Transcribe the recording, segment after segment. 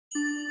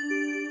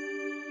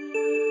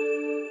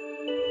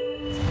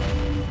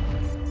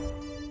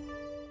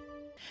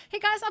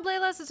guys, I'm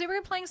Leila. So today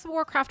we're playing some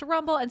Warcraft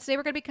Rumble, and today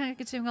we're going to be kind of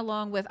continuing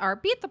along with our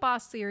Beat the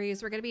Boss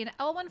series. We're going to be in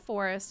Elwynn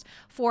Forest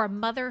for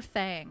Mother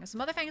Fang. So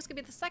Mother Fang is going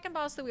to be the second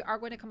boss that we are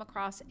going to come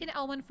across in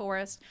Elwynn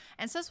Forest,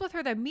 and says with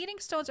her that meeting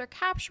stones are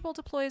capturable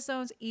deploy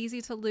zones,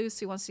 easy to lose,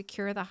 so you want to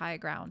secure the high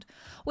ground.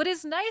 What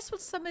is nice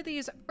with some of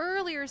these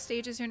earlier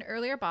stages here and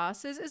earlier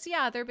bosses is,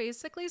 yeah, they're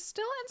basically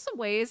still in some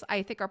ways,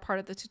 I think, are part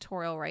of the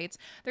tutorial, right?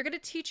 They're going to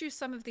teach you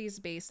some of these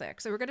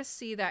basics. So we're going to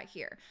see that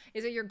here,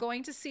 is that you're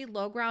going to see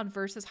low ground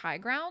versus high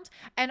ground.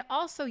 And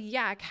also,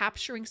 yeah,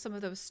 capturing some of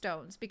those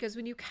stones, because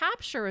when you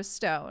capture a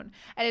stone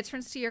and it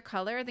turns to your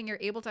color, then you're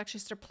able to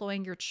actually start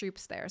deploying your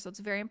troops there. So it's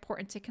very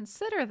important to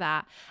consider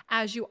that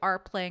as you are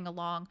playing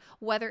along,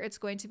 whether it's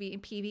going to be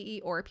in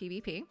PvE or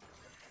PvP.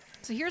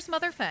 So here's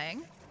Mother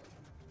Fang.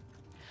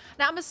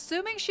 Now, I'm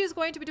assuming she's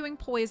going to be doing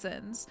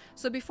poisons.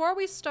 So before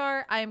we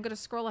start, I am going to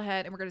scroll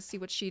ahead and we're going to see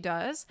what she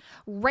does.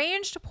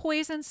 Ranged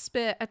poison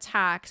spit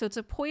attack. So it's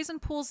a poison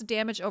pools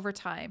damage over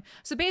time.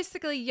 So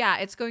basically, yeah,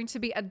 it's going to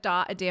be a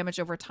damage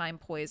over time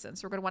poison.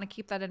 So we're going to want to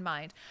keep that in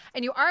mind.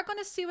 And you are going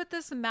to see with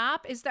this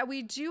map is that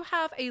we do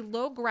have a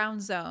low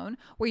ground zone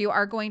where you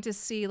are going to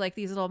see like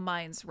these little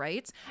mines,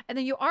 right? And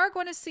then you are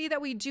going to see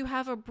that we do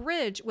have a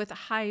bridge with a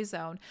high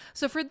zone.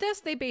 So for this,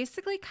 they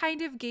basically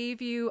kind of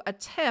gave you a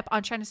tip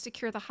on trying to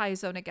secure the high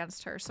zone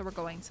against her. So we're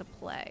going to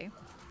play.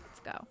 Let's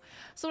go.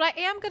 So what I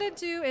am gonna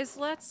do is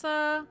let's take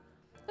our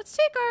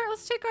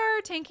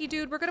tanky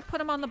dude. We're gonna put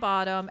him on the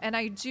bottom, and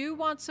I do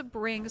want to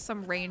bring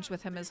some range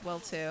with him as well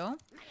too.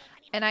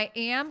 And I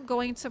am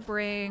going to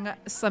bring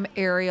some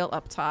aerial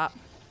up top.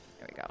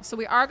 There we go. So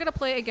we are gonna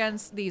play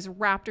against these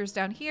raptors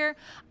down here.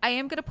 I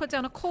am gonna put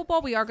down a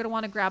cobalt. We are gonna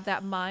want to grab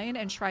that mine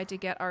and try to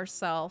get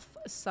ourselves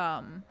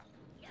some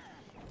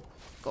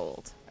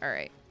gold. All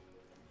right.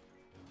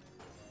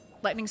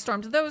 Lightning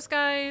storm to those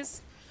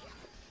guys.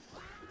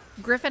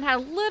 Griffin had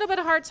a little bit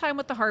of hard time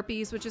with the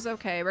harpies, which is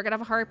okay. We're gonna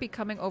have a harpy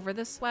coming over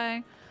this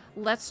way.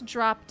 Let's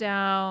drop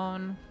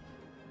down.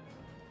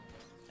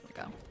 There we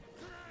go.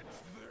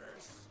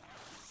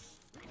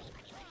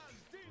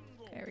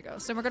 There we go.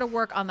 So we're gonna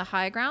work on the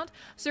high ground.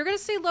 So you're gonna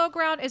see low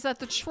ground is that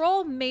the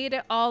troll made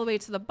it all the way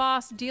to the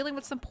boss, dealing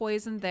with some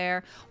poison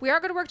there. We are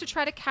gonna work to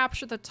try to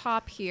capture the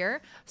top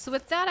here. So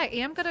with that, I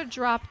am gonna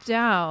drop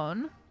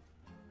down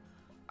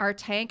our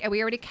tank, and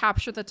we already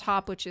captured the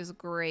top, which is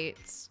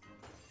great.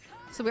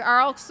 So we are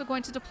also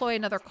going to deploy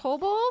another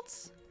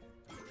cobalt.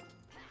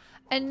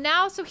 And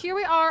now, so here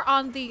we are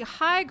on the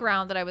high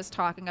ground that I was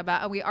talking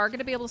about, and we are going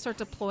to be able to start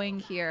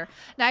deploying here.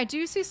 Now, I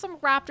do see some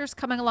raptors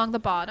coming along the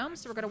bottom,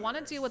 so we're going to want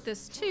to deal with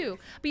this too.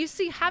 But you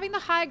see, having the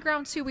high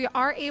ground too, we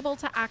are able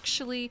to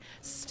actually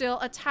still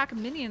attack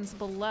minions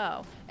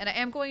below. And I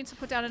am going to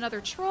put down another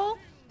troll.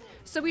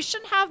 So we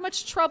shouldn't have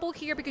much trouble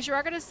here, because you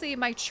are going to see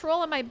my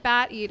troll and my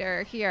bat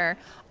eater here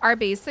are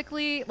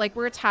basically like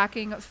we're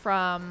attacking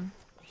from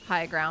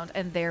high ground,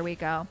 and there we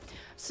go.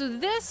 So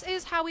this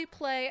is how we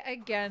play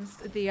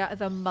against the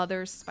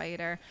mother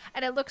spider,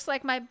 and it looks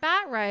like my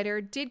bat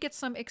rider did get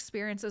some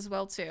experience as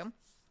well too.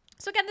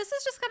 So again, this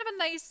is just kind of a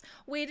nice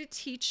way to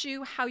teach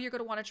you how you're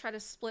going to want to try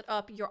to split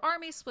up your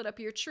army, split up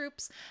your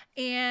troops,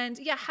 and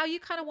yeah, how you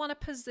kind of want to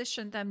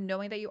position them,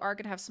 knowing that you are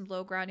going to have some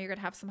low ground, you're going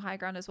to have some high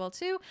ground as well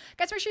too.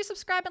 Guys, make sure you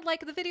subscribe and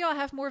like the video. I'll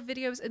have more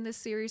videos in this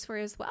series for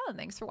you as well, and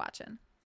thanks for watching.